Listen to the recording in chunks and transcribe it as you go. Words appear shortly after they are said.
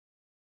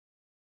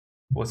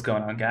What's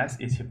going on, guys?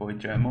 It's your boy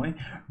Jermoi,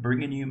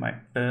 bringing you my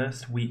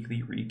first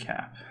weekly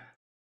recap.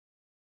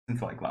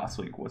 Since last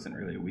week wasn't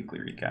really a weekly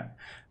recap.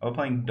 I'm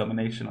playing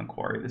Domination on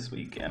Quarry this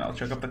week, and I'll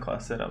check up the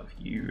class setup for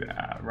you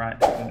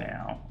right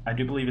now. I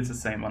do believe it's the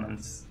same one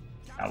as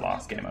our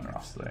last game on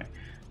Rust, though.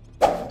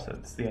 So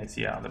it's the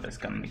ACR, the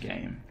best gun in the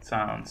game.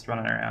 Silenced,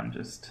 running around,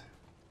 just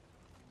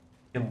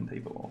killing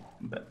people,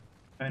 but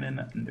turning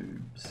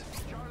noobs.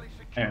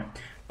 Anyway,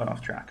 got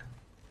off track.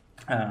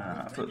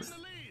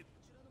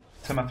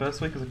 So my first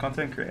week as a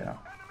content creator,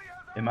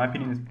 in my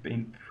opinion, has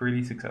been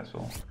pretty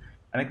successful.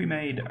 I think we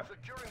made,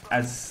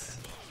 as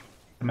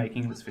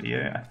making this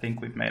video, I think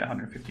we've made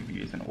 150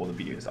 views in all the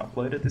videos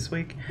uploaded this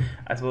week,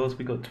 as well as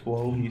we got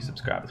 12 new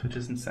subscribers, which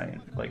is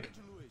insane. Like,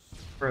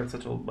 for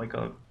such a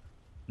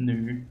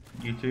new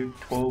YouTube,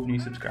 12 new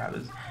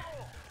subscribers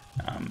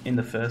in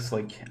the first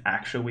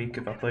actual week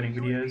of uploading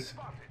videos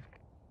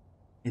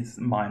is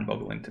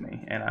mind-boggling to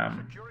me, and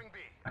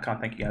I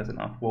can't thank you guys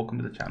enough.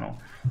 Welcome to the channel,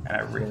 and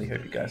I really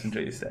hope you guys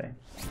enjoy this day.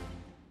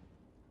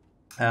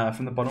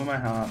 From the bottom of my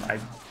heart, I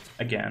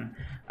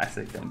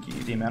say thank you.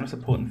 The amount of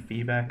support and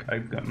feedback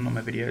I've gotten on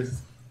my videos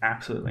is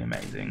absolutely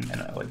amazing,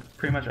 and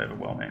pretty much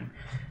overwhelming.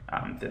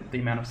 The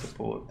amount of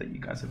support that you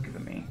guys have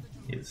given me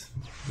is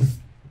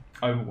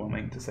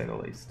overwhelming, to say the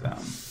least.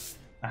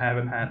 I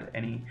haven't had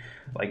any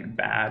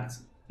bad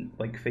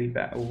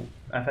feedback. Well,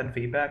 I've had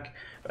feedback,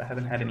 but I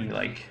haven't had any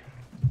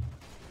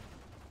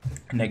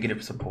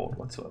negative support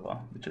whatsoever,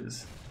 which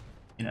is,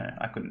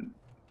 I couldn't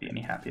be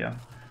any happier,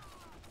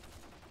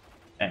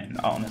 and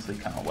I honestly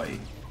can't wait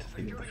to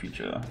see what the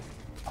future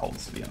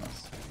holds, to be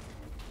honest.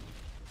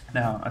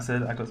 Now, I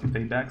said I got some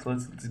feedback, so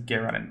let's get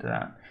right into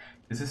that.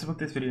 This is what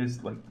this video is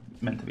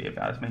meant to be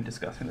about. It's me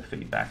discussing the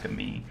feedback and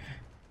me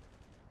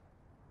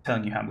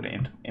telling you how I'm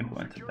going to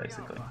implement it,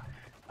 basically.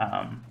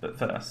 But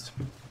first,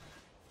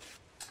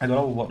 I got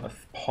a lot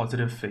of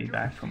positive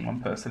feedback from one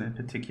person in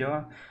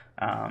particular.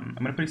 I'm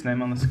going to put his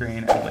name on the screen,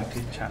 and a link to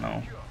his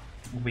channel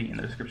will be in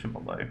the description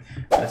below.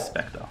 It's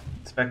Spectre.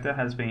 Spectre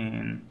has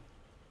been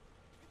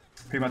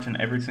pretty much in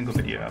every single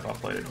video I've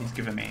uploaded. He's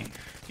given me,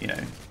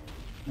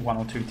 one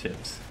or two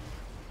tips,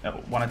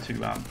 one or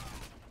two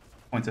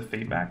points of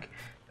feedback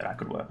that I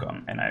could work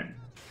on, and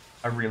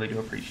I really do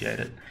appreciate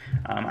it.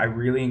 I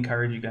really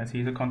encourage you guys.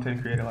 He's a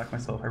content creator like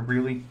myself. I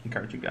really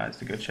encourage you guys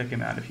to go check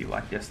him out if you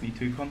like Destiny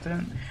 2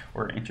 content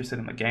or are interested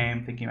in the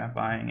game, thinking about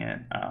buying it.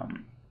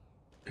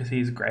 Because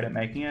he's great at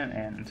making it,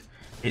 and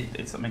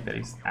it's something that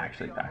he's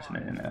actually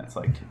passionate in, and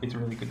it's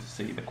really good to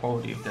see the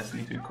quality of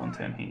Destiny 2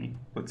 content he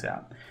puts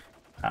out.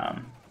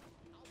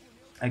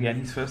 Again,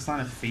 his first line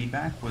of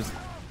feedback was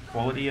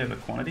quality over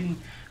quantity,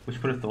 which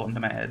put a thought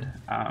into my head.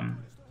 I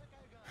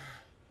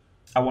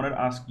wanted to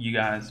ask you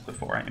guys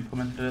before I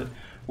implemented it,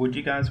 would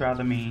you guys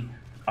rather me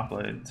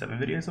upload 7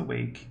 videos a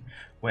week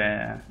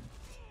where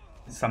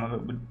some of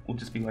it will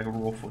just be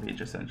raw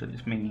footage, essentially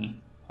just me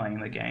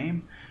playing the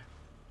game,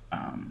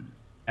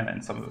 and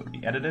then some of it would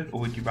be edited, or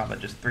would you rather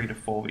just 3 to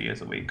 4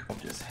 videos a week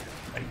of just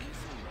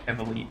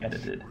heavily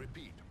edited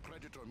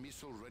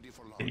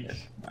videos?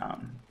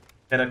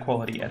 Better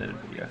quality edited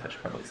videos, I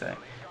should probably say.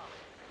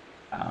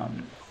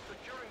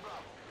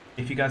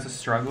 If you guys are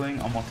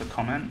struggling on what to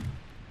comment,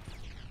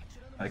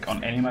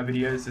 on any of my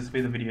videos, this will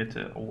be the video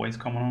to always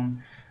comment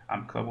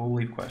on, because I will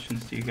leave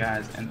questions to you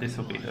guys, and this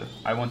will be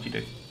I want you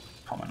to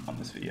comment on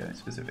this video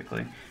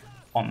specifically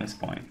on this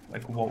point.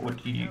 What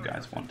would you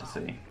guys want to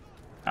see?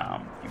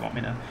 You want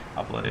me to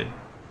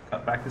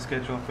cut back the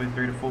schedule, upload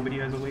 3 to 4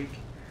 videos a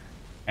week,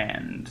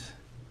 and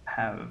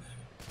have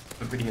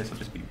the videos will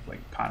just be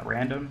kind of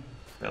random.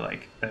 So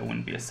there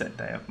wouldn't be a set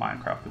day of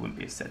Minecraft, there wouldn't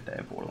be a set day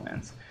of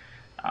Borderlands.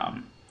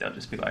 They'll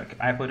just be I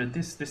uploaded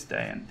this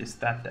day and this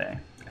that day,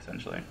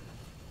 essentially.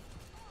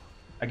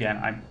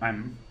 Again,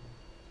 I'm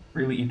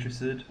really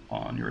interested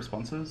on your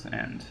responses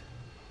and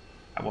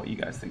what you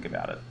guys think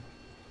about it.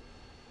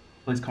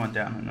 Please comment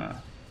down in the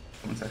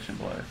comment section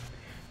below.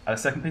 The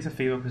second piece of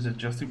feedback was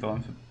adjusting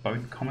volume for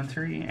both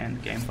commentary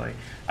and gameplay.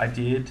 I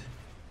did,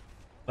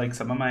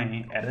 some of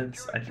my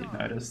edits, I did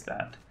notice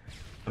that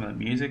some of the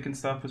music and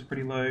stuff was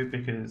pretty low,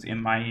 because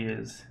in my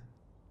ears,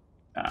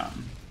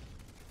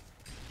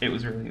 it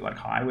was really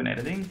high when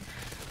editing,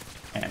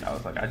 and I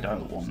was I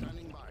don't want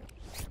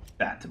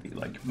that to be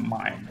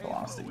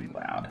mind-blastingly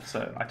loud.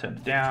 So I turned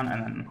it down,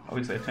 and then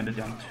obviously I turned it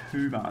down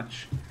too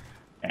much,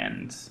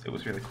 and it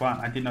was really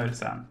quiet. I did notice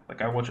that.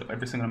 I watch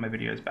every single one of my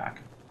videos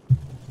back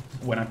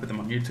when I put them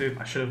on YouTube.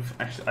 I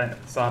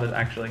started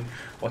actually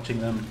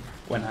watching them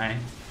when I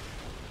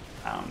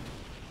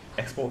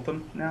export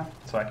them now,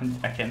 so I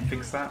can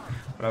fix that,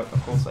 but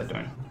of course I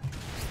don't.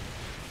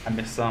 I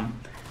missed some.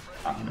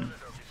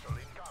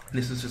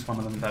 This is just one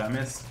of them that I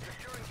missed.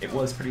 It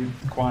was pretty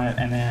quiet,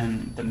 and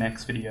then the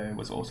next video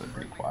was also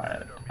pretty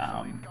quiet.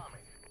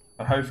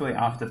 But hopefully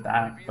after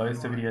that, those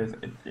 2 videos,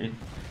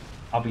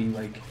 I'll be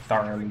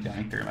thoroughly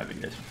going through my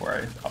videos before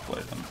I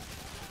upload them.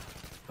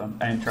 So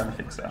I'm trying to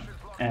fix that.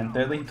 And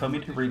thirdly, he told me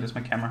to readjust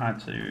my camera height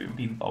to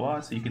be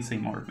lower so you could see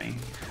more of me,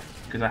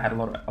 because I had a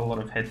lot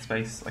of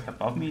headspace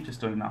above me just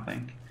doing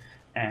nothing.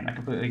 and I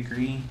completely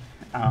agree.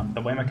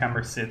 The way my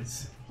camera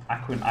sits, I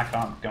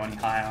can't go any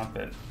higher,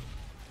 but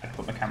I can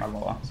put my camera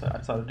lower, so I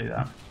decided to do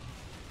that.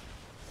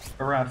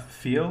 Or I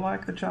feel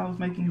like the channel is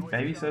making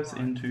baby steps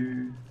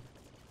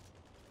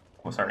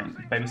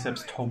baby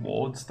steps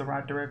towards the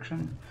right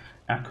direction.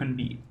 And I couldn't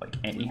be like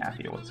any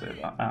happier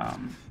whatsoever.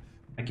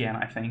 Again,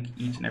 I thank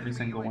each and every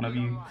single one of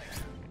you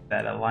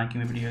that are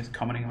liking my videos,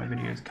 commenting on my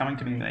videos, coming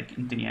to me like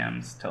in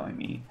DMs, telling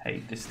me,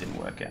 hey, this didn't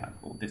work out,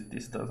 or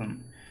this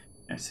doesn't,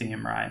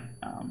 seem right.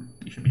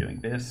 You should be doing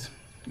this.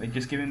 They're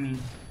just giving me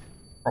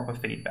proper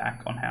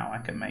feedback on how I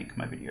can make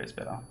my videos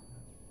better.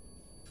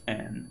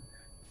 And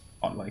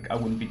I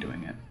wouldn't be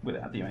doing it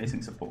without the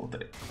amazing support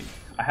that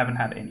I haven't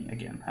had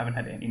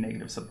any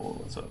negative support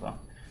whatsoever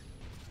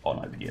on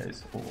my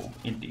videos or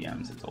in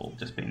DMs. It's all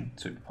just been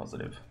super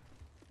positive.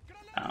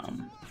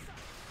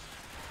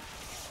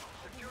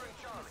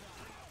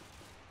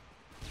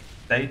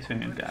 Stay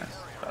tuned, guys,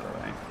 by the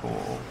way,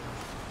 for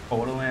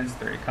Borderlands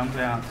 3. It comes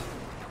out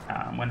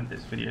when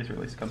this video is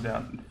released. It comes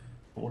out in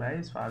 4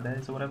 days, 5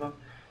 days, or whatever.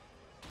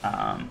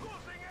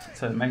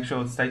 So make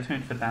sure to stay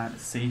tuned for that.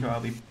 See who I'll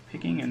be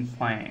picking and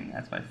playing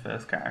as my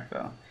first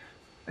character,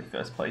 my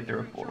first playthrough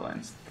of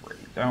Borderlands 3.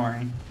 Don't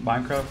worry,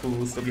 Minecraft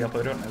will still be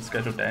uploaded on its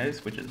scheduled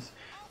days, which is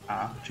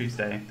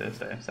Tuesday,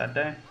 Thursday,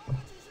 Saturday.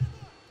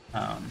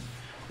 So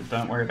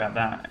don't worry about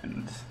that,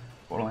 and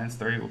Borderlands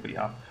 3 will be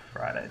up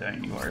Friday.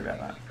 Don't you worry about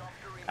that.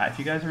 If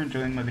you guys are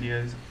enjoying my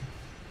videos,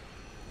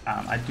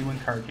 I do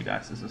encourage you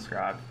guys to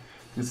subscribe,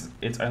 because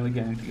it's only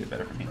going to get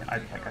better from here. I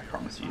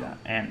promise you that.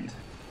 And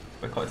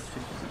we're close to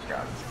 50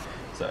 subscribers,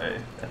 so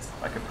that's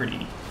like a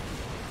pretty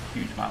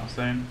huge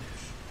milestone.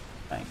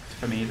 Like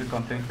for me as a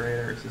content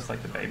creator, it's just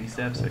like the baby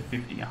steps. So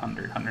 50,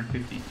 100,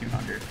 150,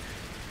 200.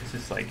 It's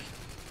just like,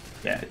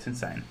 yeah, it's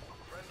insane.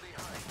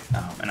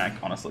 And I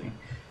honestly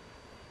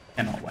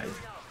cannot wait.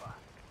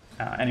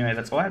 Anyway,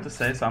 that's all I have to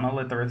say, so I'm gonna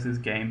let the rest of this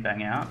game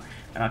bang out,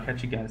 and I'll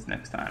catch you guys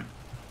next time.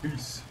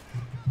 Peace.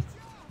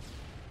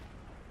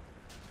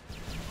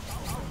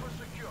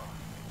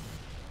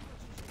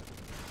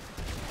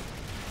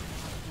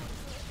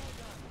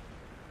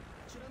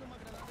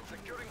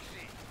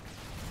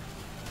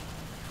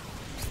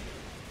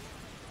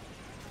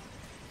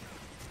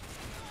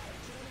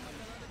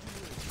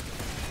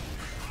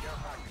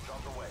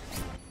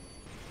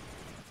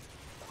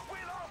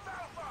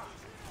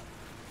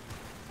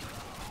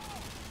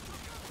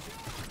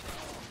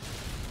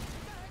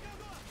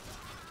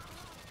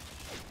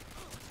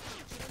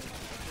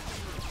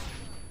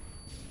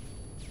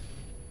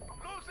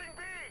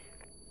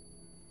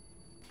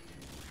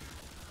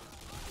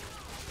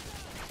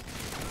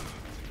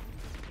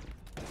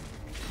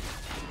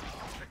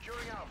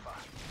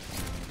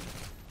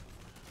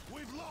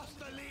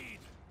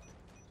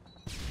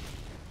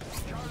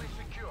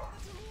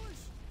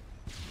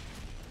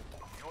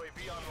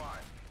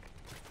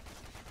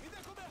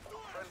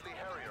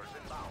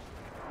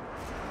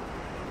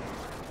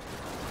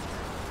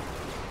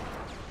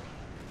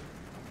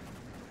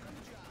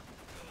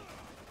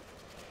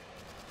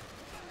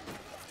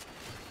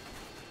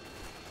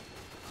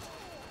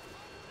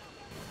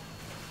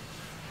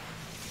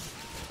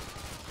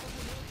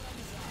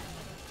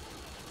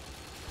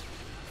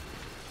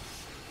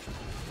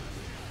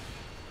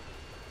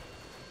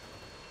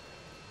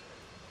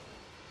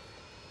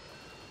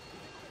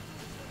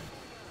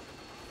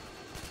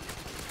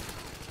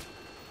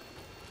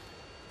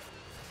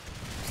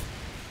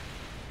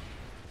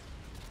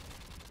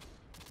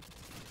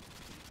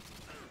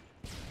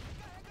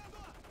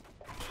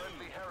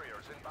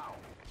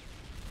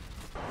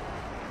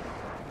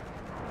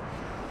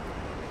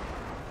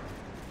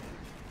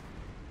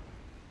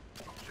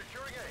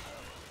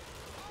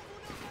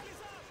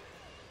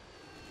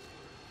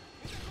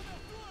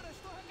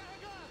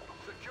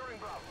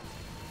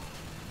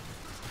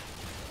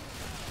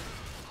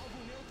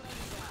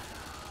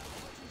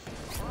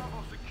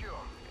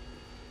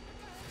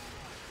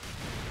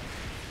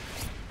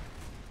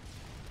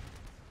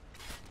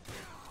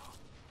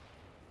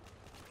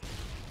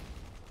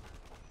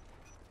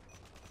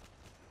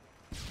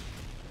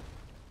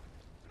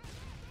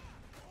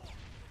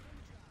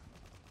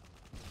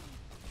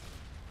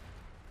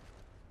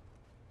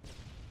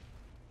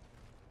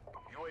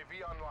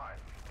 UAV online.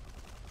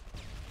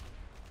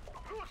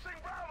 Losing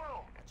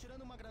Bravo!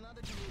 Atirando uma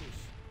granada de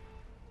luz.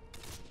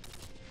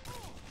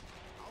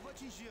 Alvo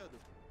atingido.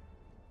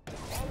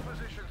 All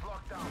positions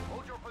locked down.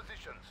 Hold your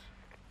positions.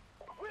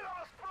 We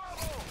lost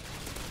Bravo!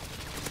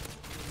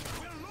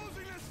 We're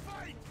losing this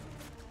fight!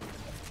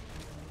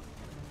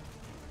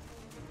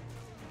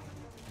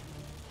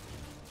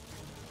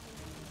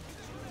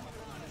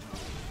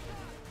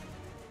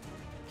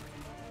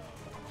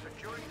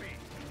 Securing B.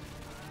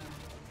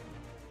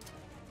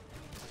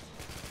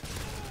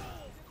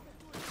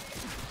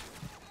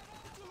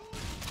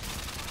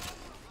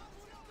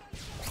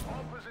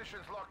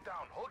 Positions locked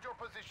down. Hold your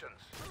positions.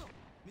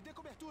 Me dê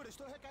cobertura,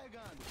 estou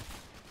recarregando.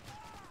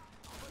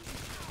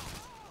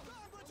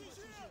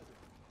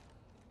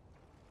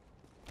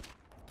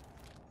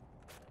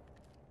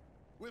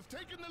 We've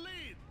taken the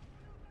lead.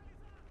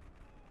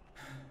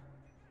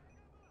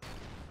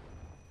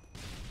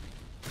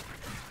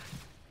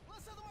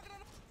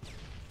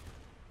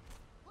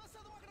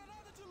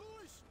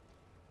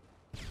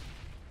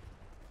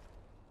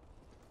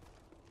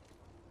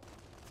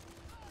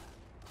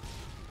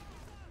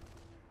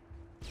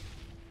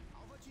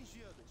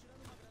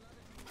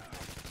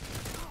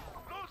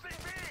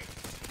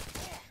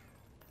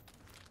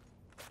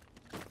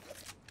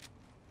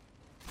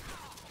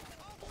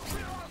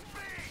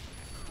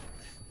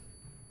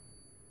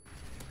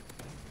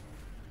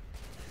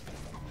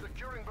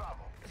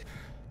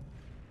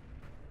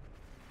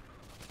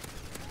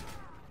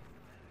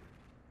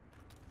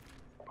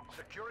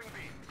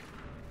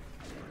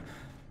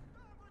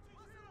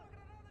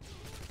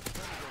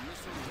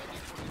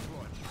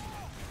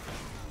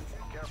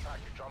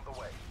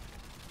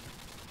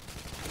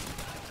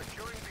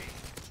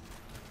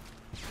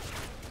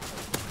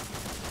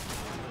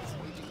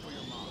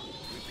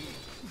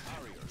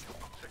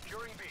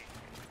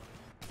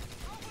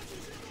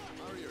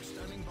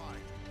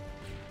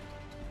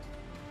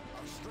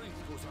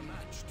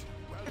 overmatched.